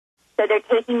so they're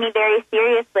taking me very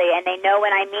seriously, and they know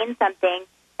when I mean something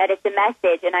that it's a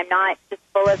message, and I'm not just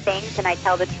full of things, and I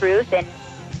tell the truth. And,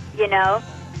 you know,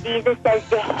 Jesus says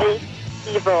to hate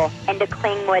evil and to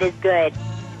cling what is good,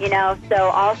 you know. So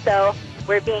also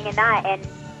we're being in that, and,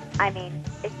 I mean,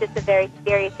 it's just a very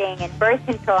scary thing. And birth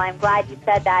control, I'm glad you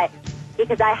said that,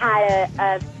 because I had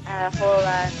a whole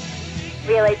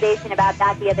realization about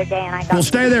that the other day, and I got... Well,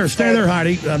 stay there,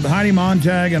 Heidi. Heidi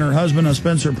Montag and her husband,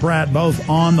 Spencer Pratt, both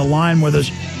on the line with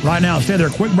us right now. Stay there.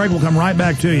 Quick break. We'll come right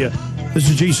back to you. This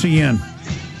is GCN.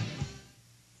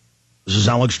 This is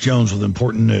Alex Jones with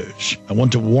important news. I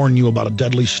want to warn you about a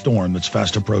deadly storm that's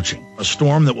fast approaching, a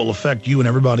storm that will affect you and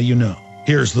everybody you know.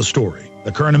 Here's the story.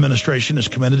 The current administration is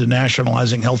committed to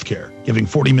nationalizing health care, giving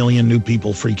 40 million new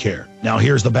people free care. Now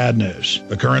here's the bad news.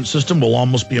 The current system will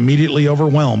almost be immediately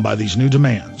overwhelmed by these new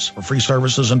demands for free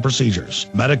services and procedures.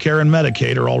 Medicare and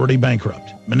Medicaid are already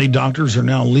bankrupt. Many doctors are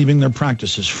now leaving their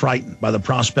practices frightened by the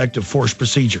prospect of forced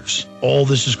procedures. All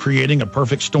this is creating a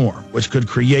perfect storm, which could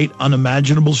create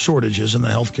unimaginable shortages in the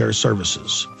healthcare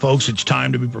services. Folks, it's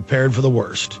time to be prepared for the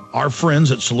worst. Our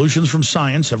friends at Solutions from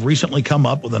Science have recently come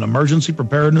up with an emergency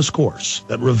preparedness course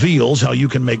that reveals how you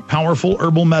can make powerful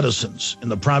herbal medicines in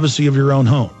the privacy of your own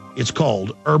home. It's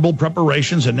called Herbal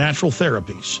Preparations and Natural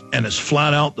Therapies, and it's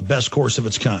flat out the best course of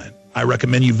its kind. I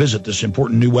recommend you visit this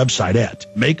important new website at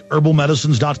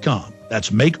makeherbalmedicines.com.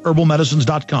 That's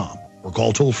makeherbalmedicines.com, or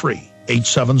call toll-free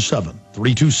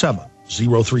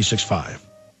 877-327-0365.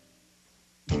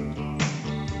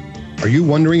 Are you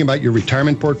wondering about your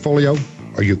retirement portfolio?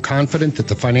 Are you confident that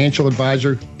the financial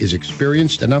advisor is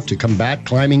experienced enough to combat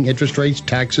climbing interest rates,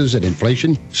 taxes, and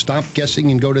inflation? Stop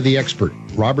guessing and go to the expert,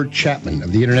 Robert Chapman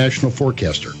of the International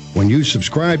Forecaster. When you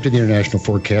subscribe to the International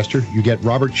Forecaster, you get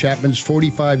Robert Chapman's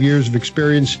 45 years of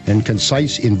experience and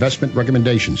concise investment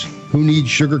recommendations. Who needs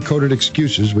sugar-coated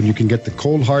excuses when you can get the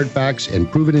cold hard facts and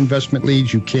proven investment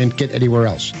leads you can't get anywhere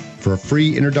else? For a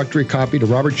free introductory copy to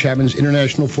Robert Chapman's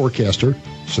International Forecaster,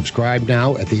 subscribe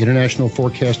now at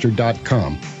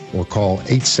theinternation.forecaster.com or call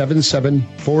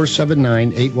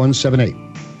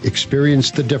 877-479-8178.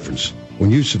 Experience the difference. When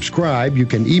you subscribe, you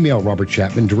can email Robert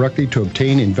Chapman directly to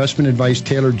obtain investment advice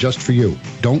tailored just for you.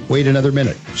 Don't wait another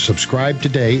minute. Subscribe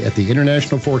today at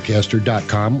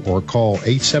theinterntionalforecaster.com or call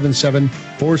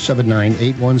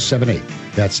 877-479-8178.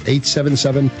 That's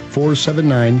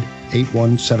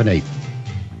 877-479-8178.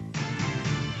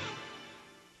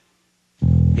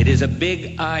 It is a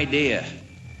big idea,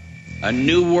 a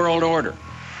new world order.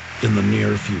 In the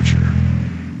near future,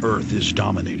 Earth is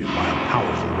dominated by a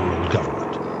powerful world government.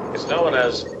 It's known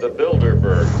as the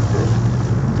Bilderberg Group.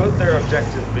 Could their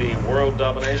objective be world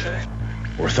domination?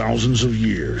 For thousands of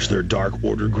years, their dark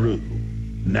order grew.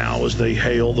 Now, as they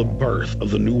hail the birth of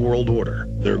the New World Order,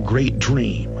 their great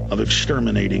dream of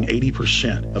exterminating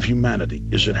 80% of humanity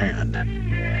is at hand.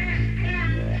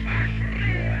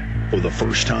 For the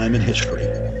first time in history,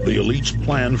 the elite's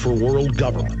plan for world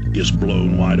government is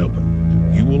blown wide open.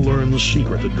 You will learn the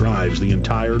secret that drives the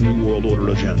entire New World Order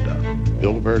agenda.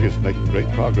 Bilderberg is making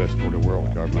great progress toward a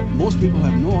world government. Most people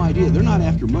have no idea. They're not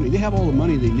after money. They have all the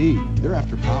money they need. They're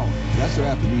after power. That's their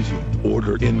aphrodisiac.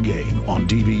 Order Endgame on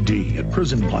DVD at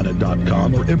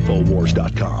prisonplanet.com or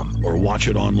Infowars.com, or watch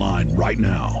it online right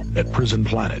now at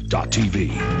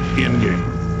prisonplanet.tv.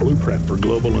 Endgame, blueprint for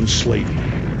global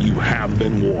enslavement. You have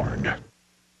been warned.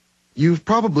 You've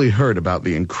probably heard about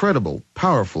the incredible,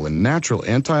 powerful, and natural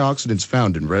antioxidants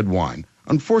found in red wine.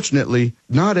 Unfortunately,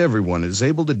 not everyone is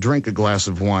able to drink a glass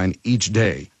of wine each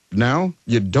day. Now,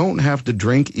 you don't have to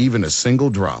drink even a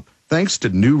single drop, thanks to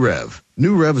New Rev.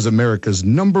 New Rev is America's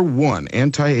 #1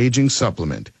 anti-aging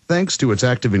supplement, thanks to its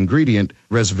active ingredient,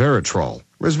 resveratrol.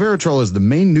 Resveratrol is the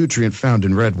main nutrient found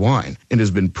in red wine and has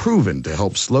been proven to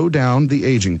help slow down the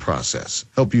aging process,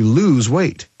 help you lose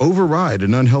weight, override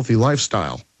an unhealthy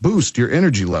lifestyle, boost your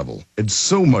energy level, and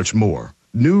so much more.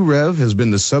 New Rev has been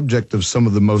the subject of some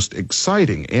of the most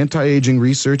exciting anti-aging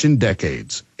research in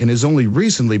decades and has only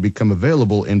recently become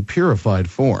available in purified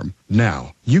form.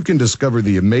 Now, you can discover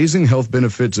the amazing health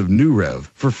benefits of New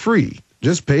Rev for free.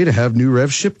 Just pay to have New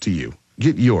Rev shipped to you.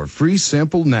 Get your free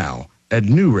sample now at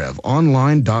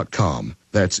newrevonline.com.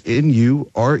 That's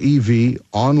NUREV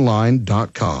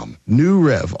online.com.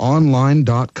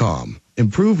 newrevonline.com.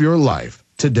 Improve your life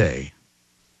today.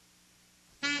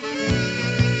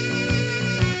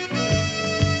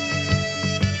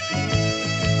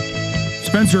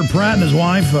 Spencer Pratt and his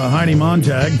wife, Heidi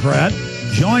Montag Pratt,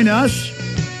 join us.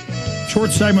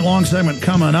 Short segment, long segment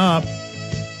coming up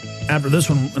after this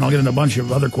one, and I'll get into a bunch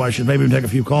of other questions. Maybe we'll take a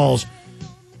few calls.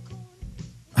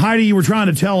 Heidi, you were trying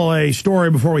to tell a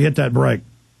story before we hit that break.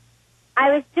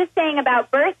 I was just saying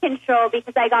about birth control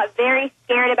because I got very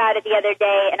scared about it the other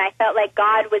day, and I felt like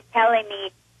God was telling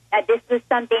me that this was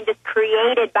something just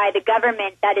created by the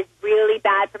government that is really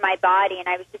bad for my body, and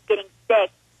I was just getting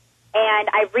sick. And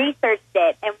I researched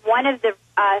it, and one of the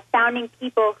founding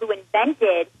people who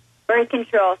invented birth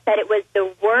control said it was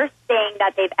the worst thing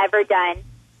that they've ever done.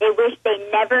 They wish they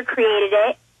never created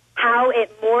it. How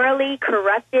it morally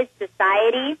corrupted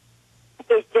society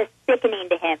is just sickening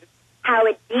to him. How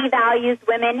it devalues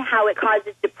women, how it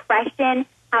causes depression,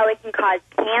 how it can cause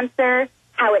cancer,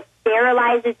 how it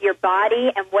sterilizes your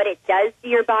body and what it does to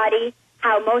your body,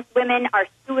 how most women are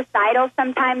suicidal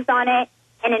sometimes on it.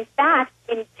 And in fact,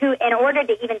 in order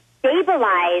to even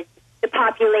stabilize the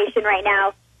population right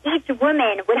now, each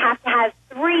woman would have to have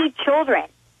 3 children.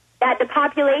 That the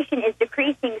population is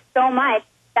decreasing so much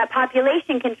that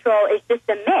population control is just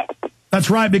a myth. That's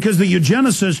right, because the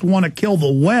eugenicists want to kill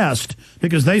the West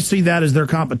because they see that as their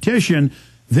competition.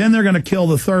 Then they're going to kill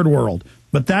the third world.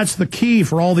 But that's the key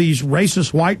for all these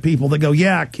racist white people that go,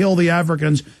 yeah, kill the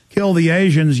Africans, kill the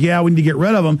Asians, yeah, we need to get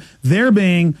rid of them. They're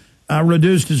being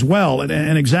reduced as well.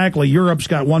 And exactly, Europe's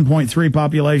got 1.3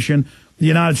 population. The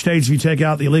United States, if you take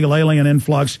out the illegal alien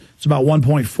influx, it's about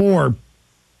 1.4.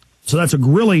 So that's a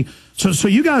really, so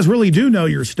you guys really do know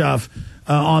your stuff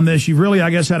on this. You've really, I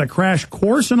guess, had a crash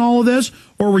course in all of this,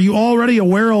 or were you already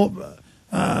aware of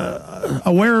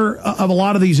a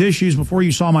lot of these issues before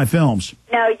you saw my films?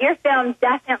 No, your film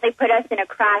definitely put us in a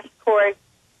crash course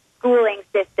schooling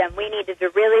system. We needed to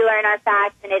really learn our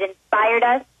facts, and it inspired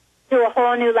us to a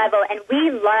whole new level. And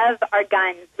we love our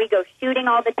guns. We go shooting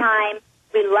all the time.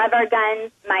 We love our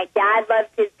guns. My dad loves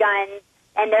his guns,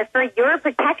 and they're for your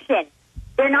protection.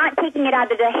 They're not taking it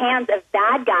out of the hands of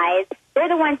bad guys. They're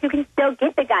the ones who can still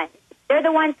get the guns. They're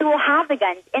the ones who will have the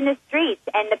guns in the streets,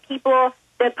 and the people,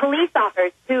 the police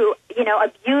officers who,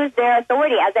 abuse their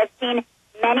authority, as I've seen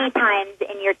many times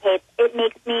in your tapes. It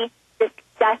makes me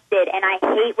disgusted, and I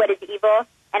hate what is evil,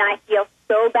 and I feel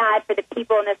so bad for the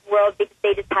people in this world because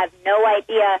they just have no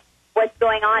idea what's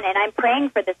going on. And I'm praying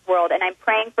for this world, and I'm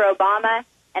praying for Obama,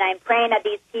 and I'm praying that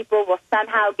these people will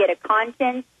somehow get a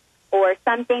conscience or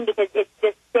something, because it's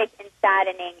just sick and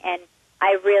saddening, and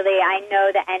I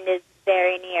know the end is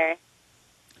very near.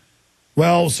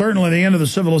 Well, certainly the end of the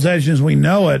civilization as we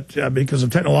know it, because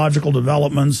of technological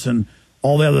developments and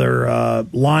all the other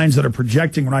lines that are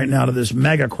projecting right now to this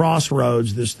mega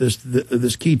crossroads,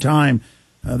 this key time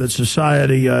that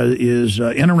society is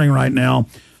entering right now,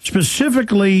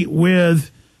 specifically with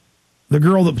the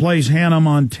girl that plays Hannah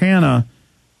Montana,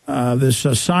 this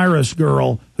Cyrus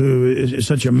girl who is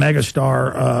such a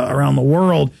megastar around the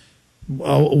world.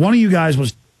 One of you guys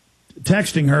was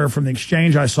texting her from the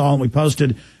exchange I saw, and we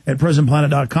posted at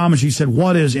prisonplanet.com, and she said,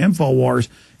 "What is InfoWars?"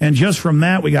 And just from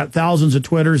that, we got thousands of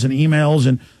Twitters and emails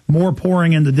and more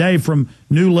pouring in today from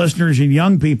new listeners and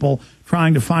young people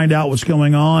trying to find out what's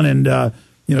going on and,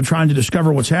 trying to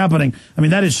discover what's happening. I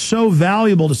mean, that is so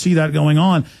valuable to see that going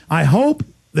on. I hope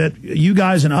that you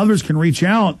guys and others can reach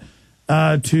out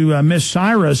to Miss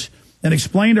Cyrus and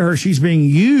explain to her she's being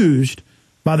used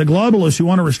by the globalists who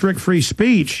want to restrict free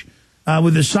speech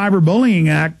with this cyberbullying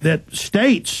act that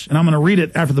states, and I'm going to read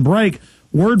it after the break,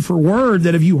 word for word,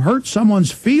 that if you hurt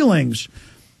someone's feelings,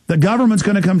 the government's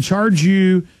going to come charge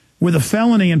you with a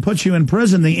felony and put you in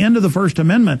prison, the end of the First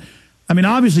Amendment. I mean,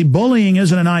 obviously, bullying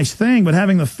isn't a nice thing, but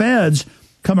having the feds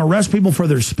come arrest people for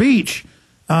their speech,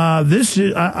 I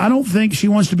don't think she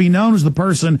wants to be known as the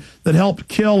person that helped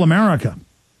kill America.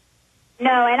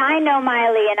 No, and I know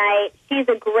Miley, and she's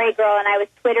a great girl, and I was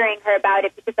Twittering her about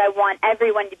it because I want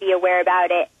everyone to be aware about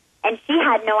it. And she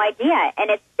had no idea, and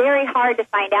it's very hard to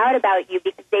find out about you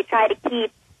because they try to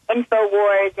keep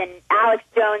InfoWars and Alex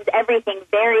Jones, everything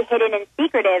very hidden and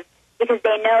secretive because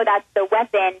they know that's the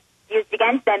weapon used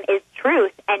against them is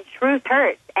truth, and truth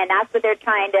hurts, and that's what they're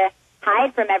trying to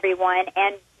hide from everyone.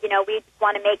 And, we just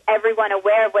want to make everyone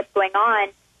aware of what's going on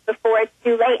before it's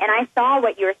too late. And I saw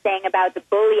what you were saying about the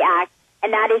Bully Act,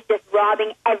 and that is just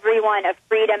robbing everyone of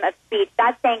freedom of speech.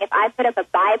 That's saying if I put up a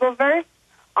Bible verse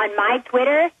on my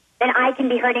Twitter, then I can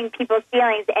be hurting people's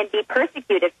feelings and be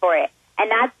persecuted for it. And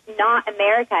that's not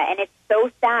America, and it's so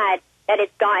sad that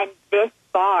it's gotten this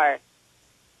far.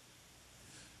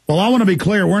 Well, I want to be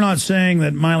clear. We're not saying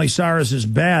that Miley Cyrus is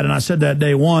bad, and I said that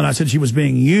day one. I said she was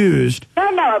being used.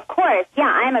 No, of course. Yeah,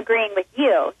 I'm agreeing with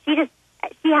you. She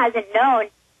hasn't known.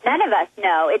 None of us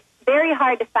know. It's very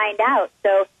hard to find out.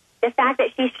 So the fact that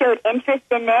she showed interest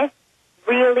in this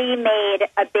really made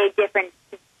a big difference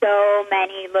to so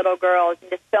many little girls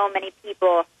and to so many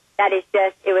people. That is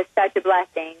just, it was such a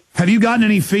blessing. Have you gotten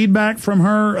any feedback from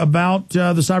her about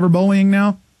the cyberbullying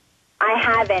now? I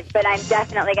haven't, but I'm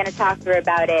definitely going to talk to her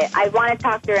about it. I want to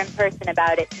talk to her in person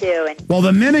about it, too. And Well,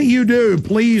 the minute you do,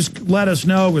 please let us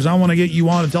know, because I want to get you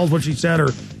on and tell us what she said or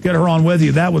get her on with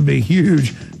you. That would be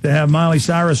huge to have Miley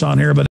Cyrus on here. But